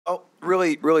Oh,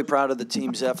 really, really proud of the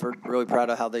team's effort. Really proud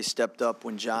of how they stepped up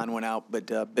when John went out,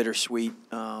 but bittersweet.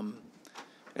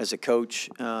 As a coach,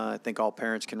 I think all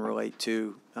parents can relate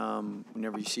to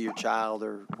whenever you see your child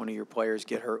or one of your players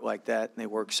get hurt like that and they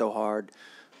work so hard.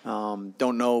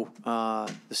 Don't know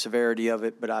the severity of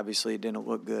it, but obviously it didn't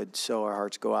look good. So our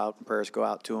hearts go out and prayers go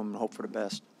out to him and hope for the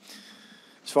best.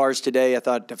 As far as today, I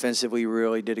thought defensively we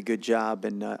really did a good job,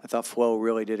 and I thought Flo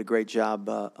really did a great job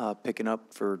picking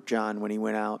up for John when he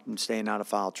went out and staying out of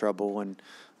foul trouble. And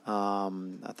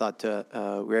I thought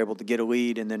we were able to get a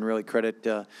lead and then really credit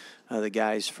the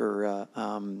guys for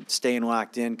staying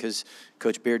locked in, because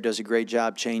Coach Beard does a great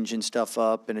job changing stuff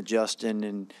up and adjusting,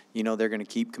 and, they're going to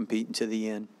keep competing to the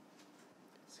end.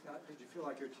 Scott, did you feel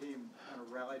like your team kind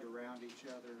of rallied around each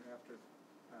other after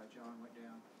John went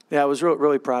down? Yeah, I was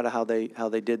really proud of how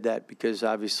they did that, because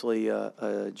obviously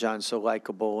John's so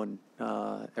likable, and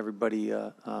everybody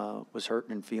was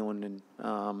hurting and feeling,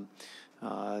 and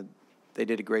they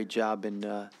did a great job in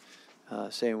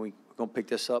saying we're going to pick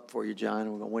this up for you, John,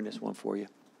 and we're going to win this one for you.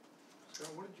 So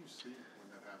what did you see when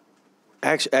that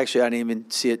happened? Actually, I didn't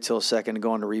even see it till a second to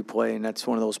go on the replay, and that's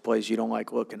one of those plays you don't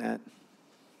like looking at.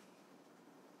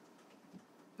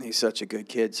 He's such a good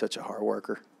kid, such a hard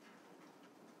worker.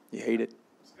 You hate it.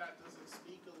 Scott, does it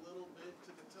speak a little bit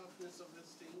to the toughness of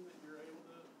this team that you're able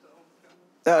to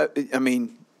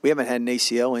overcome? We haven't had an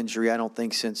ACL injury, I don't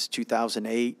think, since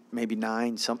 2008, maybe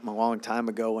 9, something a long time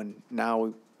ago, and now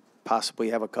we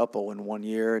possibly have a couple in 1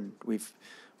 year, and we've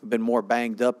been more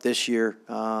banged up this year.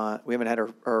 We haven't had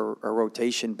our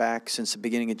rotation back since the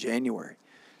beginning of January,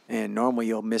 and normally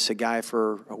you'll miss a guy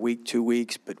for a week, 2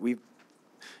 weeks, but we've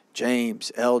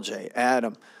James, LJ,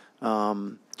 Adam,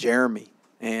 Jeremy,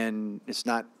 and it's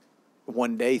not a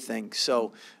one-day thing.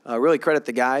 So really credit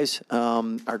the guys.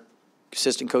 Our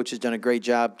assistant coach has done a great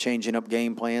job changing up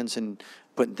game plans and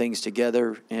putting things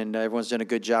together, and everyone's done a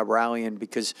good job rallying,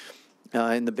 because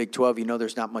in the Big 12,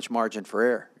 there's not much margin for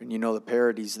error, and the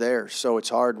parity's there. So it's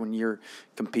hard when you're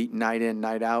competing night in,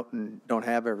 night out, and don't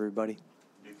have everybody.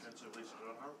 Defensively,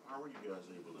 how were you guys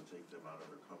able to take them out of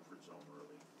their comfort zone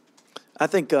early? I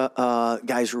think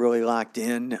guys really locked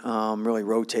in, really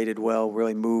rotated well,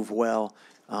 really moved well.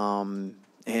 And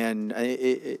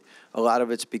a lot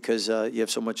of it's because you have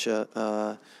so much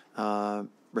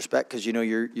respect, because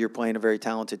you're playing a very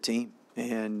talented team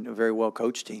and a very well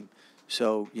coached team.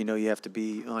 So you have to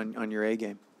be on your A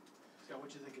game. Scott, what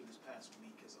do you think of this past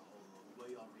week as a whole? The way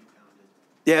y'all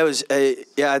rebounded?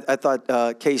 Yeah, I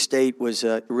thought K-State was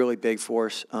really big for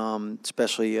us,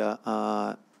 especially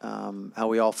how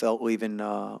we all felt leaving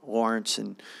Lawrence,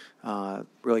 and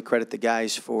really credit the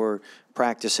guys for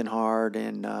practicing hard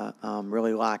and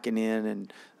really locking in.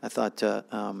 And I thought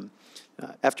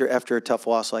after a tough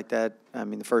loss like that,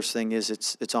 the first thing is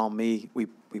it's on me.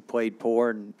 We played poor,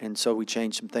 and so we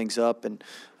changed some things up, and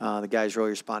the guys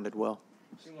really responded well.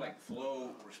 It seemed like Flo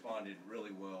responded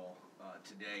really well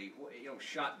today.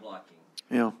 Shot blocking.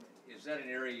 Yeah. Is that an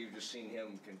area you've just seen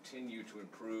him continue to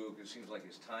improve? It seems like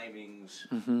his timing's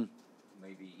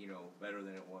maybe, better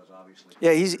than it was, obviously.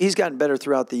 Yeah, he's gotten better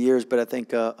throughout the years, but I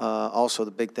think also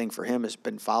the big thing for him has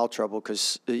been foul trouble,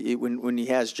 because when he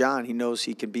has John, he knows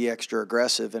he can be extra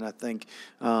aggressive, and I think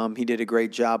he did a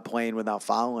great job playing without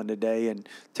fouling today, and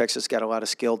Texas got a lot of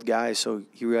skilled guys, so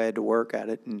he really had to work at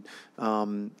it. And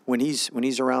when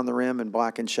he's around the rim and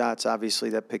blocking shots,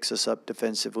 obviously that picks us up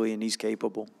defensively, and he's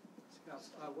capable.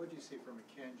 What did you see from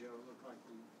McKenjo? It looked like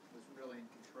he was really in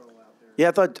control out there. Yeah,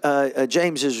 I thought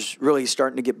James is really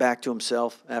starting to get back to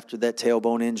himself after that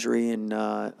tailbone injury, and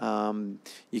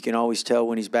you can always tell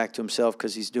when he's back to himself,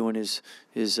 because he's doing his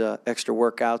extra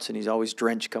workouts, and he's always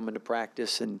drenched coming to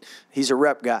practice, and he's a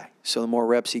rep guy. So the more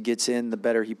reps he gets in, the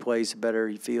better he plays, the better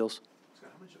he feels. So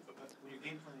how much when you're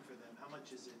game planning for them, how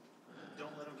much is it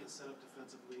don't let them get set up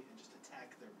defensively and just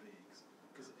attack their bigs?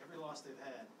 Because every loss they've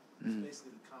had is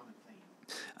basically the common theme.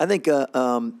 I think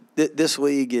this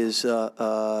league is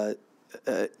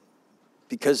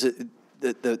because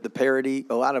the parity.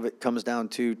 A lot of it comes down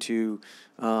to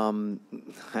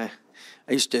I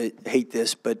used to hate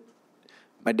this, but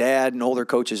my dad and older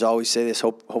coaches always say this: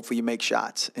 hopefully you make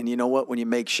shots. And you know what? When you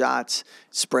make shots,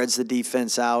 it spreads the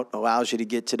defense out, allows you to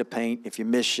get to the paint. If you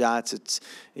miss shots,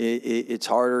 it's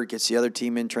harder. It gets the other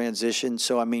team in transition.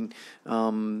 So I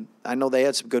know they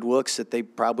had some good looks that they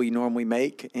probably normally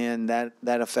make, and that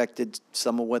affected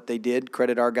some of what they did.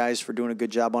 Credit our guys for doing a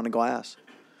good job on the glass.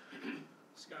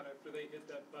 Scott, after they hit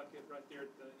that bucket right there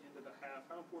at the end of the half,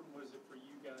 how important was it for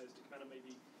you guys to kind of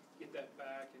maybe get that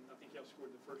back, and I think y'all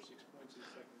scored the first 6 points in the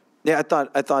second half. Yeah,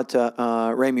 I thought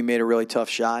Ramey made a really tough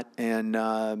shot, and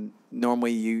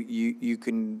normally you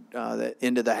can the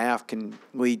end of the half can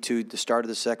lead to the start of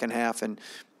the second half, and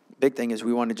big thing is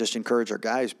we want to just encourage our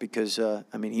guys because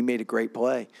I mean he made a great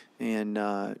play and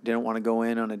didn't want to go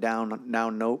in on a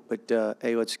down note, but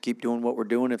hey, let's keep doing what we're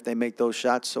doing. If they make those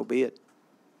shots, so be it.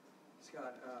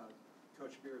 Scott,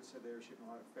 Coach Beard said they were shooting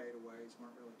a lot of fadeaways,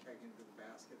 weren't really taking it to the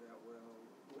basket that well.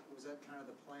 Was that kind of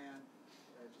the plan,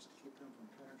 just to keep them from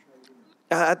penetrating?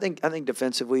 I think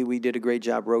defensively we did a great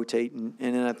job rotating,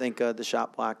 and then I think the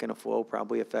shot block and the flow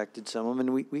probably affected some of them.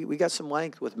 And we got some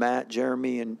length with Matt,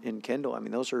 Jeremy, and Kendall. I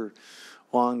mean, those are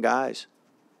long guys.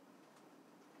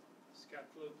 Scott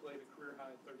Flo played a career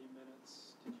high 30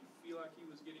 minutes. Did you feel like he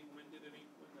was getting winded in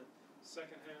the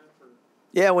second half? Or?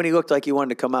 Yeah, when he looked like he wanted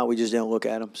to come out, we just didn't look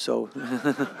at him. So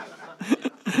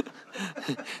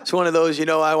it's one of those, you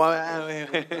know, I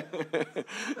want. Did you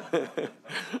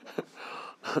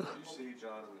see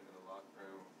John in the locker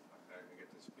room? I can get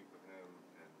to speak with him,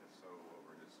 and if so, what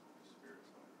were his spirits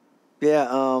like? Yeah,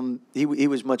 he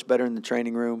was much better in the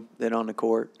training room than on the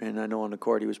court, and I know on the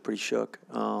court he was pretty shook.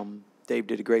 Dave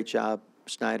did a great job.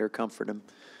 Snyder comforted him,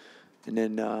 and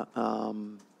then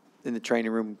in the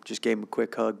training room just gave him a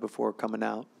quick hug before coming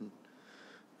out.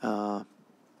 And,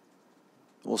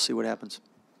 we'll see what happens.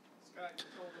 Scott, you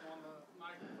told him on the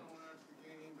microphone after the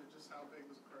game, but just how big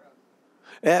was the crowd?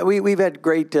 Yeah, we've had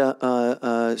great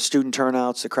student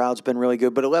turnouts. The crowd's been really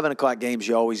good. But 11 o'clock games,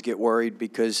 you always get worried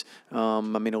because, I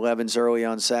mean, 11's early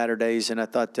on Saturdays, and I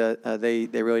thought they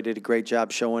really did a great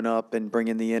job showing up and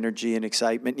bringing the energy and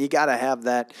excitement. You got to have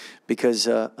that because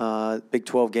Big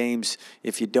 12 games,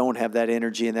 if you don't have that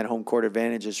energy and that home court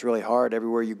advantage, it's really hard.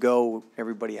 Everywhere you go,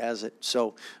 everybody has it.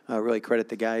 So really credit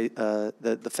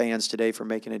the fans today for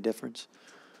making a difference.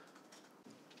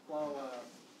 Well,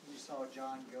 you saw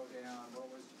John go down.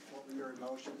 What were your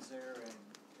emotions there? And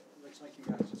it looks like you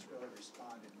guys just really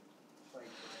responded and played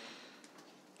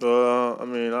great. I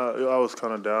mean, I was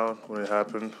kind of down when it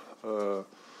happened.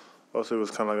 Also, it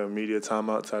was kind of like a media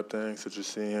timeout type thing. So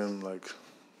just seeing him like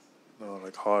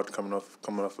hard coming off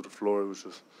of the floor, it was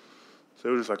just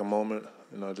like a moment,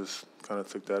 and I just kind of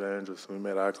took that in. Just we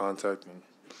made eye contact, and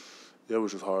yeah, it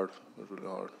was just hard. It was really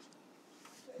hard.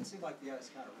 It seemed like you guys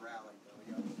kind of rallied though.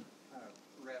 You kind of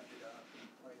wrapped it up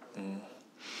and played.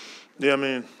 Yeah, I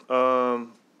mean,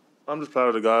 I'm just proud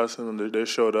of the guys, and they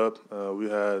showed up. We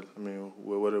had, I mean,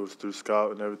 whether it was through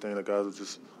scout and everything, the guys were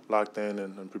just locked in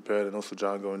and prepared, and also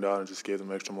John going down and just gave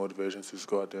them extra motivation to just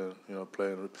go out there and,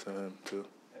 play and represent him too.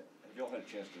 Have y'all had a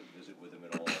chance to visit with him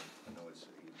at all? I know it's an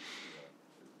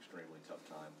extremely tough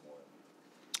time for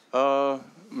him.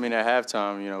 I mean, at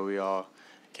halftime, we all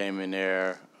came in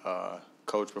there.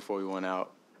 Coach, before we went out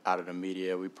of the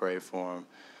media, we prayed for him.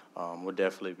 We'll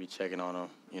definitely be checking on him,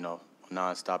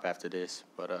 nonstop after this.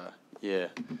 But, yeah,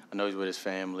 I know he's with his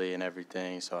family and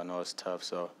everything, so I know it's tough.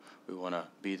 So we want to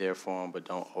be there for him, but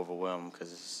don't overwhelm him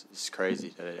because it's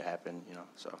crazy that it happened,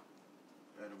 so.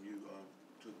 Adam, you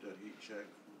took that heat check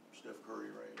from Steph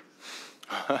Curry range.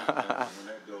 when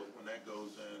that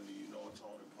goes in, do you know it's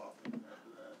on and popping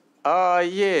after that?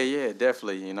 Yeah,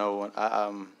 definitely.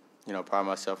 When I pride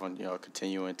myself on,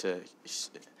 continuing to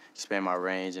expand my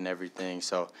range and everything.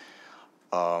 So,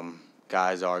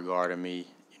 guys are guarding me,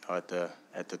 at the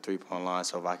 3-point line.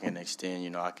 So if I can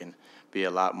extend, I can be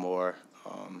a lot more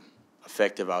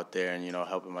effective out there and,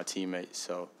 helping my teammates.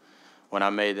 So when I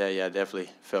made that, I definitely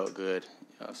felt good,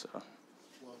 so.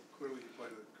 Well, clearly you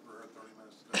played a career 30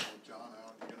 minutes today with John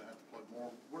out. You're going to have to play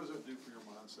more. What does that do for your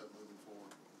mindset moving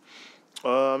forward?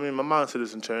 I mean, my mindset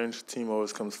doesn't change. Team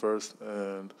always comes first,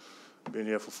 and being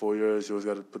here for 4 years, you always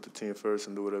got to put the team first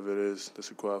and do whatever it is that's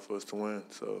required for us to win.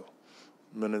 So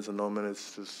minutes or no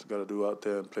minutes, just got to do out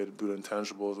there and do the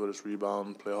intangibles, whether it's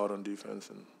rebound, play hard on defense,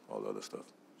 and all the other stuff.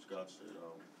 Scott said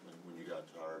when you got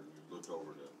tired and you looked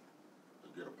over to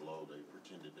get a blow, they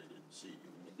pretended they didn't see you.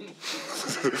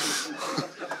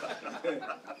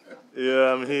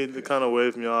 Yeah, I mean, they kind of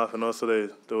waved me off, and also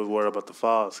they was worried about the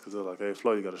fouls because they're like, hey,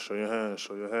 Flo, you got to show your hands.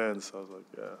 So I was like,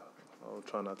 yeah, I'll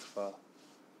try not to foul.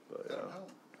 But, yeah.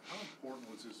 How important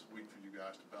was this week for you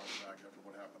guys to bounce back after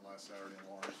what happened last Saturday in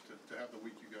Lawrence, to have the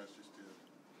week you guys just did?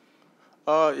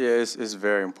 Yeah, it's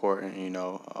very important,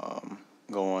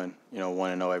 going,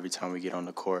 1-0 every time we get on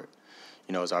the court,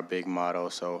 is our big motto.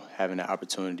 So having the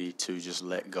opportunity to just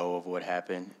let go of what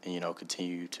happened and,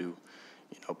 continue to,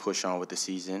 push on with the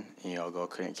season, go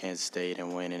to Kansas State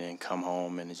and win and then come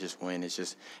home and just win.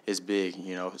 It's big,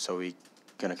 so we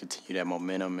going to continue that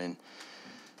momentum and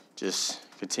just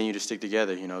continue to stick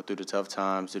together, through the tough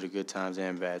times, through the good times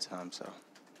and bad times. So.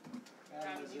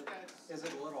 Adam, Is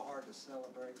it a little hard to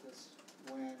celebrate this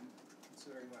win,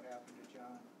 considering what happened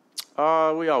to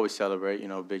John? We always celebrate. You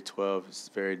know, Big 12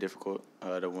 is very difficult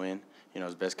to win. You know,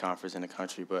 it's the best conference in the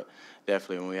country. But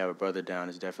definitely when we have a brother down,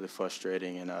 it's definitely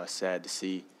frustrating and sad to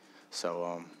see.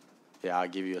 So, yeah, I'll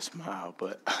give you a smile.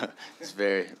 But it's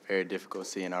very, very difficult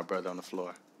seeing our brother on the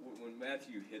floor. When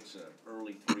Matthew hits an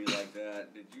early three like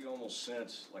that, did you almost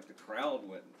sense like the crowd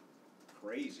went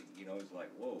crazy? You know, it's like,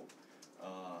 whoa.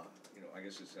 You know, I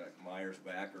guess it's like Myers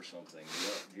back or something.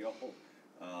 Do y'all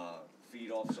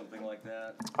feed off something like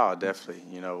that? Oh, definitely.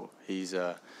 You know, he's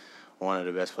one of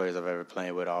the best players I've ever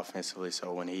played with offensively.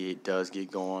 So when he does get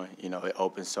going, you know, it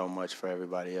opens so much for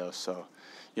everybody else. So,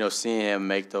 you know, seeing him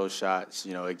make those shots,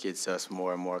 you know, it gets us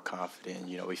more and more confident.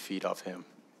 You know, we feed off him.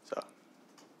 So.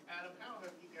 Adam, how have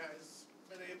you guys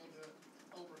been able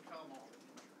to overcome all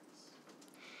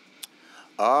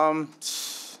the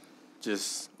injuries?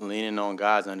 Just leaning on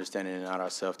God's understanding and not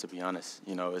ourselves, to be honest.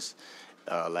 You know, it's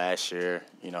last year,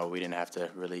 you know, we didn't have to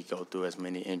really go through as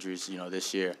many injuries. You know,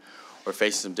 this year we're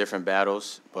facing some different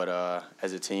battles, but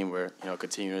as a team, we're, you know,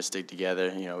 continuing to stick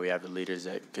together. You know, we have the leaders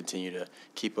that continue to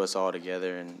keep us all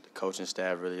together, and the coaching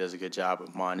staff really does a good job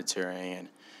of monitoring and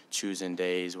choosing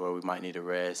days where we might need a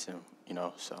rest, and, you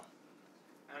know, so.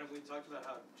 Adam, we talked about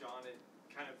how John had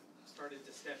kind of started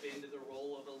to step into the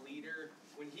role of a leader.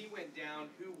 When he went down,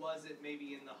 who was it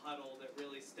maybe in the huddle that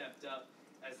really stepped up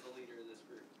as the leader of this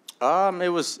group? It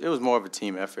was more of a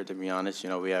team effort, to be honest. You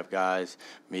know, we have guys,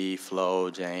 me,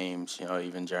 Flo, James, you know,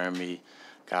 even Jeremy,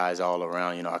 guys all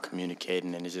around, you know, are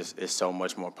communicating, and it's so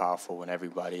much more powerful when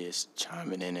everybody is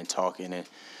chiming in and talking and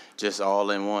just all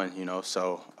in one, you know.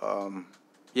 So,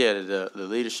 yeah, the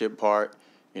leadership part,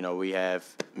 you know, we have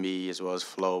me as well as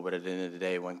Flo, but at the end of the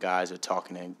day, when guys are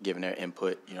talking and giving their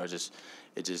input, you know,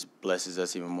 it just blesses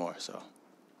us even more. So.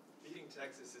 Beating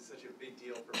Texas is such a big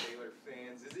deal for Baylor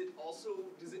fans.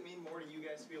 Does it mean more to you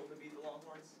guys to be able to beat the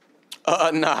Longhorns?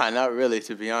 Nah, not really,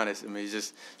 to be honest. I mean,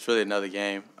 it's really another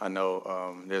game. I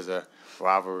know there's a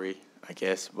rivalry, I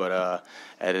guess, but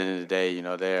at the end of the day, you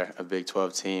know, they're a Big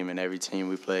 12 team, and every team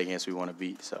we play against, we want to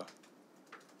beat. So.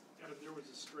 Adam, there was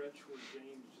a stretch where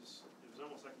James it was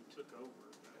almost like he took over.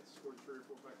 Scored 3 or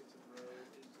 4 buckets in a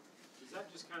row. Is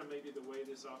that just kind of maybe the way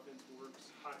this offense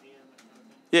works, hot hand, that kind of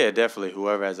thing? Yeah, definitely.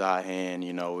 Whoever has a high hand,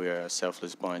 you know, we're a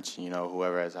selfless bunch. You know,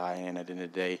 whoever has a high hand, at the end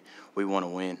of the day, we want to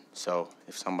win. So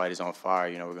if somebody's on fire,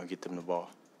 you know, we're going to get them the ball.